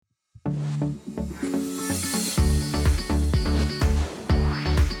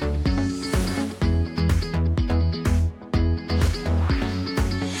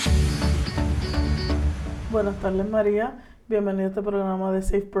Buenas tardes, María. Bienvenida a este programa de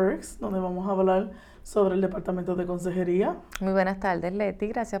Safe Perks, donde vamos a hablar sobre el Departamento de Consejería. Muy buenas tardes, Leti.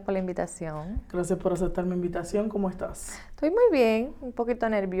 Gracias por la invitación. Gracias por aceptar mi invitación. ¿Cómo estás? Estoy muy bien, un poquito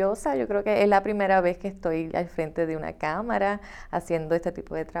nerviosa. Yo creo que es la primera vez que estoy al frente de una cámara haciendo este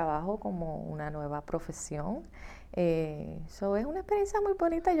tipo de trabajo como una nueva profesión. Eso es una experiencia muy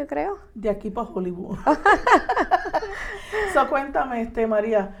bonita, yo creo. De aquí para Hollywood. Cuéntame,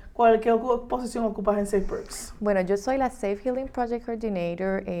 María, ¿qué posición ocupas en Safe Perks? Bueno, yo soy la Safe Healing Project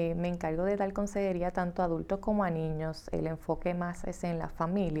Coordinator. Me encargo de dar consejería tanto a adultos como a niños. El enfoque más es en las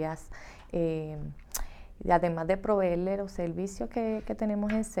familias. Y además de proveerle los servicios que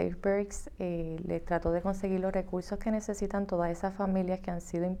tenemos en Safe Perks, les trato de conseguir los recursos que necesitan todas esas familias que han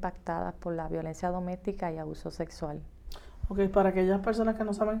sido impactadas por la violencia doméstica y abuso sexual. Ok, para aquellas personas que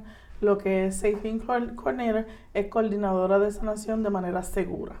no saben lo que es Safe Healing Coordinator, es coordinadora de sanación de manera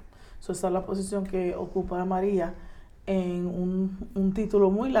segura. Esa es la posición que ocupa María en un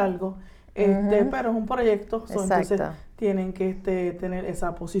título muy largo, pero es un proyecto, entonces tienen que tener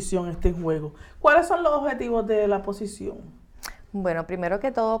esa posición en juego. ¿Cuáles son los objetivos de la posición? Bueno, primero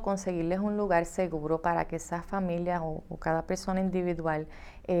que todo, conseguirles un lugar seguro para que esas familias o cada persona individual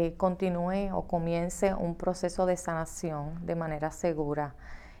continúe o comience un proceso de sanación de manera segura.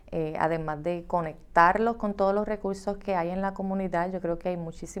 Además de conectarlos con todos los recursos que hay en la comunidad. Yo creo que hay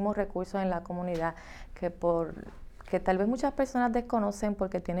muchísimos recursos en la comunidad que tal vez muchas personas desconocen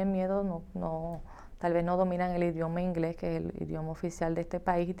porque tienen miedo, tal vez no dominan el idioma inglés, que es el idioma oficial de este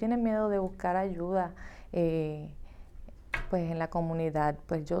país, y tienen miedo de buscar ayuda pues en la comunidad.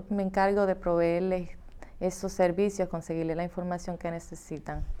 Pues yo me encargo de proveerles esos servicios, conseguirles la información que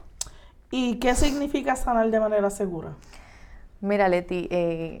necesitan. ¿Y qué significa sanar de manera segura? Mira, Leti,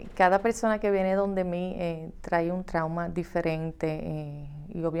 cada persona que viene donde mí trae un trauma diferente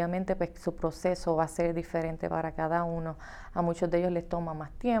y obviamente pues su proceso va a ser diferente para cada uno. A muchos de ellos les toma más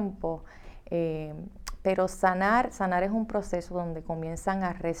tiempo, pero sanar es un proceso donde comienzan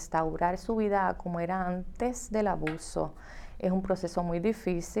a restaurar su vida como era antes del abuso. Es un proceso muy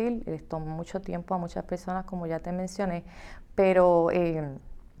difícil, les toma mucho tiempo a muchas personas, como ya te mencioné, pero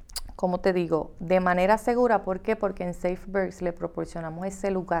como te digo, de manera segura. ¿Por qué? Porque en Safe Perks le proporcionamos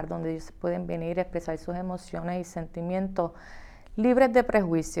ese lugar donde ellos pueden venir a expresar sus emociones y sentimientos libres de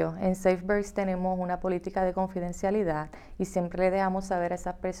prejuicio. En Safe Perks tenemos una política de confidencialidad y siempre le dejamos saber a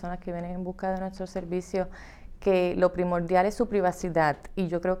esas personas que vienen en busca de nuestro servicio que lo primordial es su privacidad, y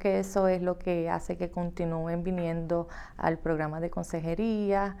yo creo que eso es lo que hace que continúen viniendo al programa de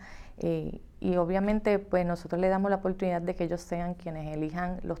consejería. Y obviamente pues nosotros le damos la oportunidad de que ellos sean quienes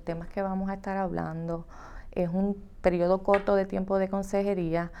elijan los temas que vamos a estar hablando. Es un periodo corto de tiempo de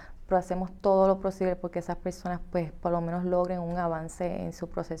consejería, pero hacemos todo lo posible porque esas personas pues por lo menos logren un avance en su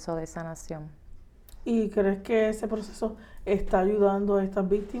proceso de sanación. ¿Y crees que ese proceso está ayudando a estas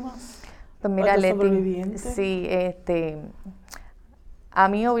víctimas? Pues mira, Leti, sí, a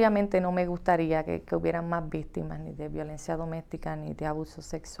mí obviamente no me gustaría que hubieran más víctimas ni de violencia doméstica ni de abuso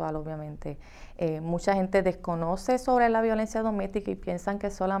sexual, obviamente. Mucha gente desconoce sobre la violencia doméstica y piensan que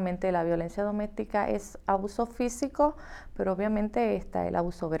solamente la violencia doméstica es abuso físico, pero obviamente está el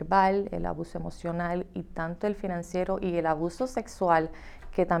abuso verbal, el abuso emocional y tanto el financiero y el abuso sexual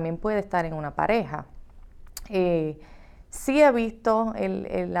que también puede estar en una pareja. Sí he visto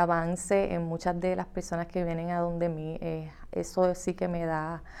el avance en muchas de las personas que vienen a donde mí. Eso sí que me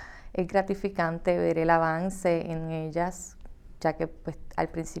da, es gratificante ver el avance en ellas, ya que pues, al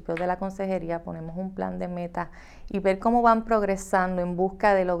principio de la consejería ponemos un plan de meta y ver cómo van progresando en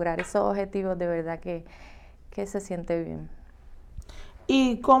busca de lograr esos objetivos, de verdad que se siente bien.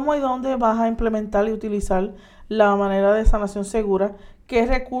 ¿Y cómo y dónde vas a implementar y utilizar la manera de sanación segura? ¿Qué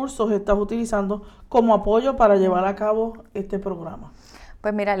recursos estás utilizando como apoyo para llevar a cabo este programa?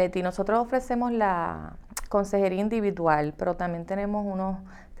 Pues mira, Leti, nosotros ofrecemos la consejería individual, pero también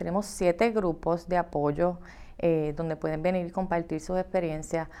tenemos 7 grupos de apoyo donde pueden venir y compartir sus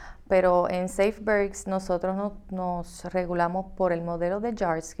experiencias. Pero en Safe Perks nosotros nos regulamos por el modelo de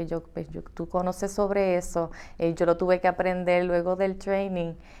JARS, que tú conoces sobre eso. Yo lo tuve que aprender luego del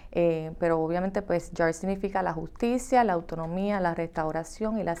training, pero obviamente pues JARS significa la justicia, la autonomía, la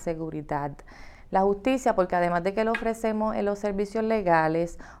restauración y la seguridad. La justicia, porque además de que le ofrecemos en los servicios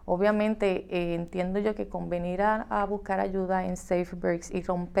legales, obviamente entiendo yo que con venir a buscar ayuda en Safe Perks y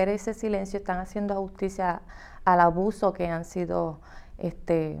romper ese silencio están haciendo justicia al abuso que han estado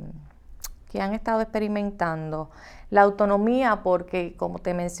experimentando. La autonomía, porque como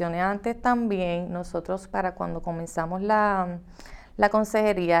te mencioné antes también, nosotros para cuando comenzamos la la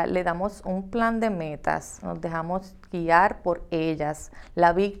consejería le damos un plan de metas, nos dejamos guiar por ellas.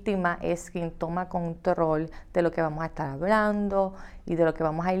 La víctima es quien toma control de lo que vamos a estar hablando y de lo que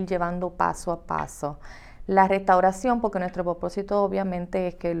vamos a ir llevando paso a paso. La restauración, porque nuestro propósito obviamente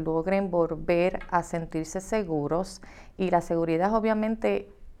es que logren volver a sentirse seguros, y la seguridad obviamente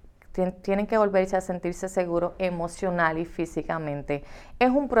tienen que volverse a sentirse seguros emocional y físicamente.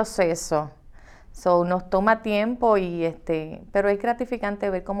 Es un proceso. Nos toma tiempo, pero es gratificante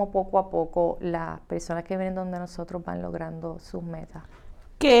ver cómo poco a poco las personas que vienen donde nosotros van logrando sus metas.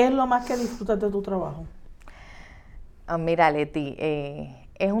 ¿Qué es lo más que disfrutas de tu trabajo? Mira, Leti,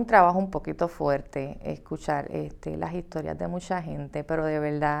 es un trabajo un poquito fuerte escuchar las historias de mucha gente, pero de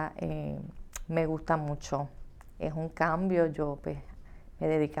verdad me gusta mucho. Es un cambio. Yo pues, me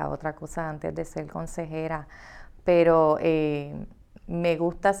dedicaba a otra cosa antes de ser consejera, pero me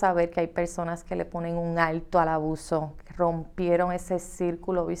gusta saber que hay personas que le ponen un alto al abuso, que rompieron ese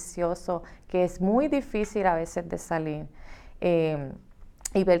círculo vicioso que es muy difícil a veces de salir.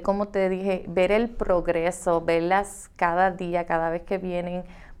 Y ver, como te dije, ver el progreso, verlas cada día, cada vez que vienen.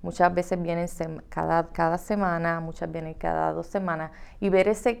 Muchas veces vienen cada semana, muchas vienen cada 2 semanas, y ver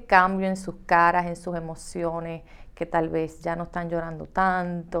ese cambio en sus caras, en sus emociones, que tal vez ya no están llorando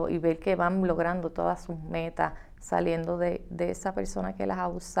tanto, y ver que van logrando todas sus metas, saliendo de esa persona que las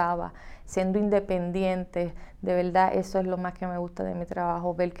abusaba, siendo independientes. De verdad, eso es lo más que me gusta de mi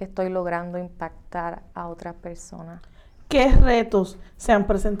trabajo, ver que estoy logrando impactar a otras personas. ¿Qué retos se han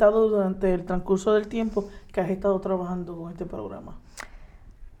presentado durante el transcurso del tiempo que has estado trabajando con este programa?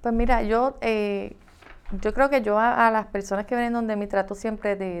 Pues mira, yo creo que yo a las personas que vienen donde mí trato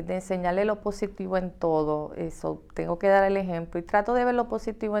siempre de enseñarles lo positivo en todo. Eso, tengo que dar el ejemplo y trato de ver lo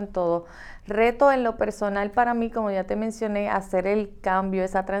positivo en todo. Reto en lo personal para mí, como ya te mencioné, hacer el cambio,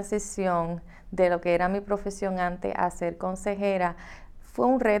 esa transición de lo que era mi profesión antes a ser consejera. Fue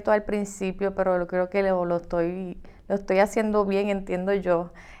un reto al principio, pero creo que lo estoy haciendo bien, entiendo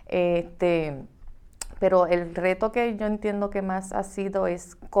yo. Pero el reto que yo entiendo que más ha sido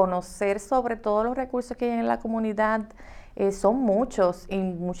es conocer sobre todos los recursos que hay en la comunidad. Son muchos y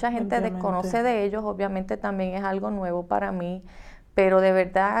mucha gente desconoce de ellos. Obviamente también es algo nuevo para mí, pero de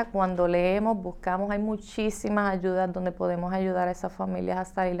verdad cuando leemos, buscamos, hay muchísimas ayudas donde podemos ayudar a esas familias a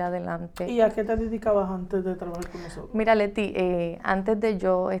salir adelante. ¿Y a qué te dedicabas antes de trabajar con nosotros? Mira, Leti, antes de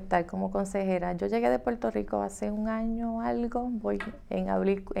yo estar como consejera, yo llegué de Puerto Rico hace un año algo, en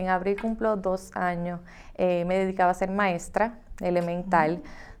abril cumplo 2 años. Me dedicaba a ser maestra elemental.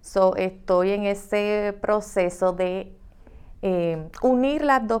 Estoy en ese proceso de unir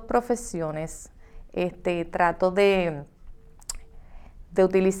las dos profesiones. Trato de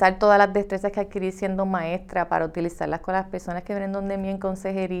utilizar todas las destrezas que adquirí siendo maestra para utilizarlas con las personas que vienen donde mí en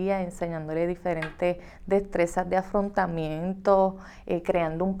consejería, enseñándole diferentes destrezas de afrontamiento,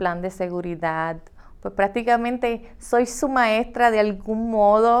 creando un plan de seguridad. Pues prácticamente soy su maestra de algún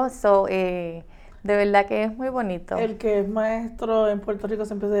modo, de verdad que es muy bonito. El que es maestro en Puerto Rico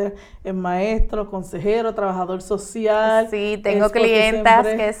siempre es maestro, consejero, trabajador social. Sí, tengo clientas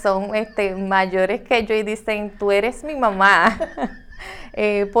que son mayores que yo y dicen, tú eres mi mamá.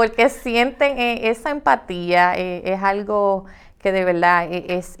 Porque sienten esa empatía, es algo que de verdad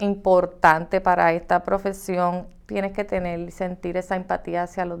es importante para esta profesión. Tienes que sentir esa empatía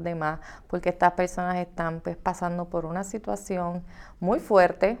hacia los demás, porque estas personas están pues pasando por una situación muy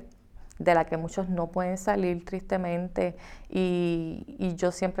fuerte, de la que muchos no pueden salir tristemente, y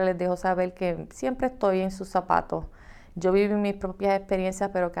yo siempre les dejo saber que siempre estoy en sus zapatos. Yo viví mis propias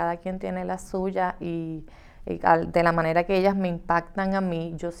experiencias, pero cada quien tiene la suya, y de la manera que ellas me impactan a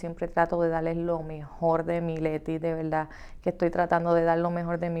mí, yo siempre trato de darles lo mejor de mí, Leti, de verdad que estoy tratando de dar lo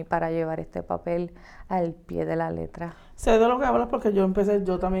mejor de mí para llevar este papel al pie de la letra. Sé de lo que hablas porque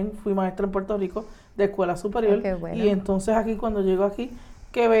yo también fui maestra en Puerto Rico de escuela superior, bueno. Y entonces aquí cuando llego aquí,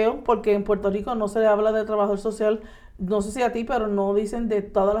 que veo, porque en Puerto Rico no se le habla de trabajador social, no sé si a ti, pero no dicen de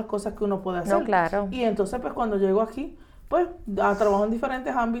todas las cosas que uno puede hacer. No, claro. Y entonces pues cuando llego aquí, pues trabajo en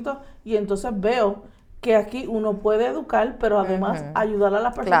diferentes ámbitos, y entonces veo que aquí uno puede educar, pero además ayudar a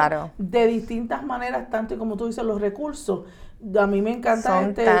las personas de distintas maneras, tanto y como tú dices, los recursos. A mí me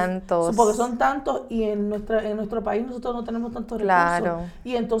encanta tantos. porque son tantos, y en nuestro país nosotros no tenemos tantos recursos.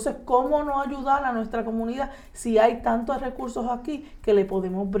 Y entonces, ¿cómo no ayudar a nuestra comunidad si hay tantos recursos aquí que le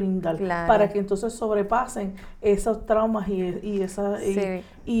podemos brindar para que entonces sobrepasen esos traumas y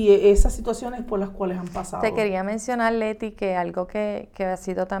esas situaciones por las cuales han pasado? Te quería mencionar, Leti, que algo que ha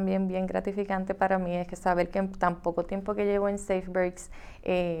sido también bien gratificante para mí es que saber que en tan poco tiempo que llevo en SafeBreaks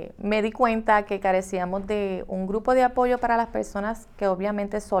me di cuenta que carecíamos de un grupo de apoyo para las personas que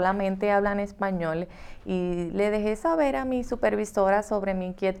obviamente solamente hablan español, y le dejé saber a mi supervisora sobre mi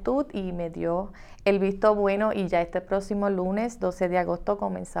inquietud y me dio el visto bueno, y ya este próximo lunes 12 de agosto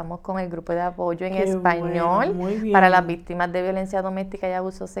comenzamos con el grupo de apoyo en español para las víctimas de violencia doméstica y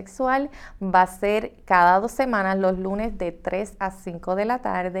abuso sexual. Va a ser cada 2 semanas, los lunes de 3 a 5 de la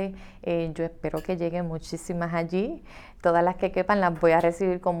tarde. Yo espero que lleguen muchísimas allí. Todas las que quepan las voy a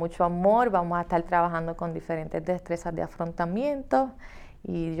recibir con mucho amor. Vamos a estar trabajando con diferentes destrezas de afrontamiento.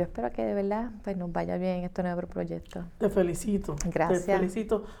 Y yo espero que de verdad pues nos vaya bien en este nuevo proyecto. Te felicito. Gracias. Te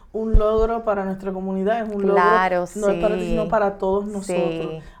felicito. Un logro para nuestra comunidad, es un logro no es para ti, sino para todos nosotros.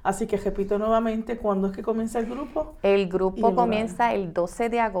 Sí. Así que repito nuevamente, ¿cuándo es que comienza el grupo? El grupo comienza el 12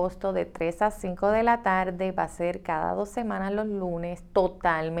 de agosto de 3 a 5 de la tarde. Va a ser cada 2 semanas los lunes,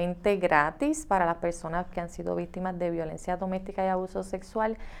 totalmente gratis para las personas que han sido víctimas de violencia doméstica y abuso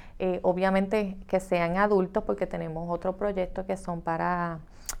sexual. Obviamente que sean adultos, porque tenemos otro proyecto que es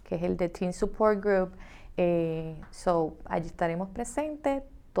el de Teen Support Group. Allí estaremos presentes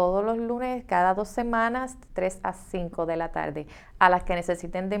todos los lunes, cada 2 semanas, 3 a 5 de la tarde. A las que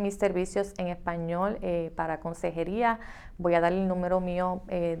necesiten de mis servicios en español para consejería, voy a dar el número mío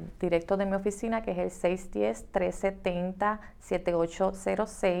directo de mi oficina, que es el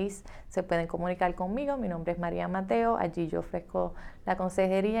 610-370-7806. Se pueden comunicar conmigo. Mi nombre es María Mateo. Allí yo ofrezco la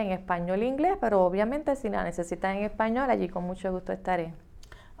consejería en español e inglés, pero obviamente si la necesitan en español, allí con mucho gusto estaré.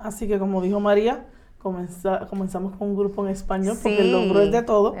 Así que, como dijo María, comenzamos con un grupo en español, porque el logro es de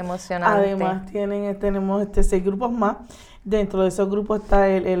todo. Emocionante. Además tenemos 6 grupos más. Dentro de esos grupos está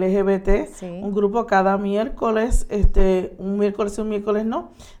el LGBT, un grupo cada miércoles, un miércoles y un miércoles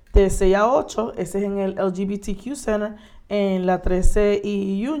no, de 6 a 8. Ese es en el LGBTQ Center en la 13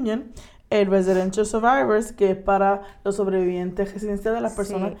 y Union. El Residential Survivors, que es para los sobrevivientes residenciales de las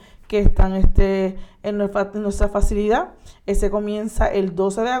personas que están en nuestra facilidad. Ese comienza el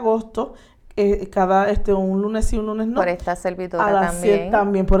 12 de agosto. Cada un lunes y un lunes no. Por esta servidora también.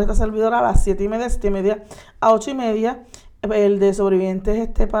 También por esta servidora a las 7:30 a 8:30. El de sobrevivientes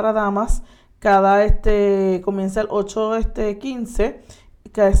para damas, comienza el 8:15,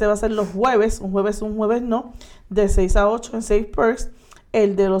 que ese va a ser los jueves, un jueves no, de 6 a 8 en Safe Perks.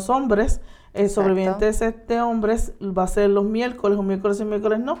 El de los hombres, sobrevivientes de hombres, va a ser los miércoles, un miércoles y un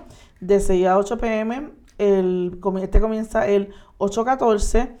miércoles no, de 6 a 8 p.m. Comienza el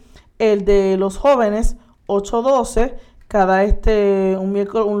 8:14. El de los jóvenes, 8:12, cada un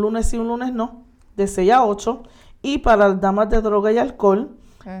miércoles, un lunes y un lunes no, de 6 a 8. Y para las damas de droga y alcohol,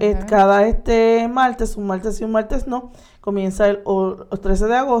 cada martes, un martes y un martes no, comienza el 13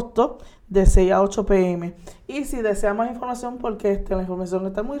 de agosto, de 6 a 8 p.m. Y si desea más información, porque la información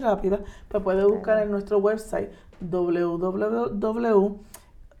está muy rápida, pues puede buscar en nuestro website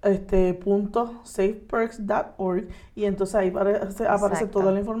www.safeperks.org, y entonces ahí aparece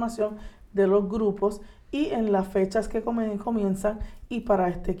toda la información de los grupos y en las fechas que comienzan y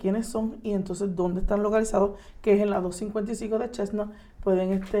para quiénes son, y entonces dónde están localizados, que es en la 255 de Chestnut.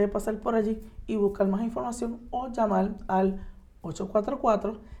 Pueden pasar por allí y buscar más información o llamar al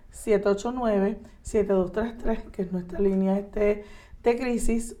 844-789-7233, que es nuestra línea de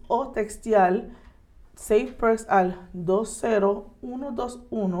crisis, o textear Safe Perks al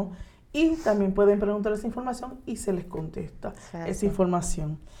 20121, y también pueden preguntar esa información y se les contesta esa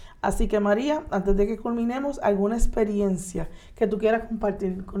información. Así que, María, antes de que culminemos, ¿alguna experiencia que tú quieras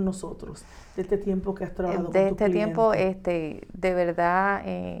compartir con nosotros de este tiempo que has trabajado con tu cliente? Tiempo, de verdad,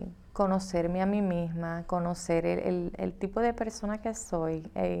 conocerme a mí misma, conocer el tipo de persona que soy.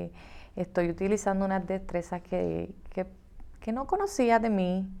 Estoy utilizando unas destrezas que no conocía de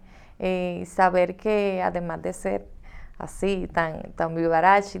mí. Saber que además de ser así, tan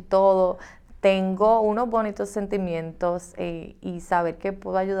vivaracha y todo, tengo unos bonitos sentimientos, y saber que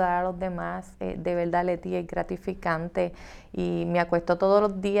puedo ayudar a los demás, de verdad, Leti, es gratificante, y me acuesto todos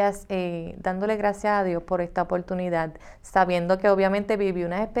los días dándole gracias a Dios por esta oportunidad, sabiendo que obviamente viví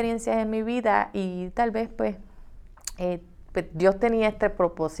unas experiencias en mi vida y tal vez pues Dios tenía este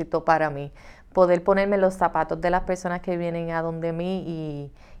propósito para mí, poder ponerme los zapatos de las personas que vienen a donde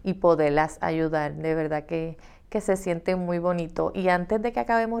mí y poderlas ayudar. De verdad que se siente muy bonito. Y antes de que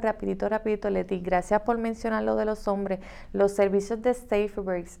acabemos, rapidito, Leti, gracias por mencionar lo de los hombres. Los servicios de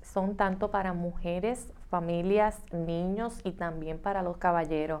SafePerks son tanto para mujeres, familias, niños y también para los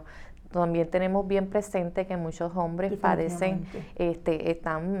caballeros. También tenemos bien presente que muchos hombres padecen,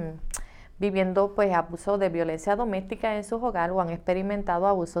 están viviendo pues abuso de violencia doméstica en su hogar o han experimentado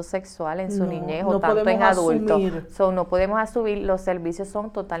abuso sexual en su niñez o tanto en adultos. No podemos asumir, los servicios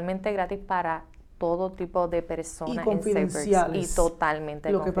son totalmente gratis para todo tipo de personas y en confidenciales. y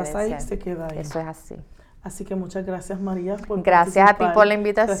totalmente lo que pasa ahí confidencial. se queda ahí. Eso es así. Así que muchas gracias, María, por Gracias a ti participar. por la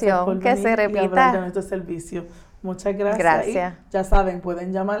invitación, Por que se venir y hablar de repita. nuestro servicio. Muchas gracias. Gracias. Y ya saben,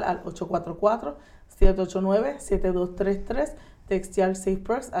 pueden llamar al 844-789-7233, textear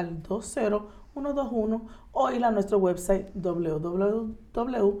SafePerks al 20121 o ir a nuestro website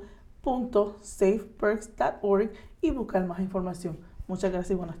www.safeperks.org y buscar más información. Muchas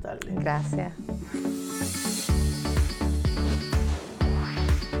gracias y buenas tardes. Gracias.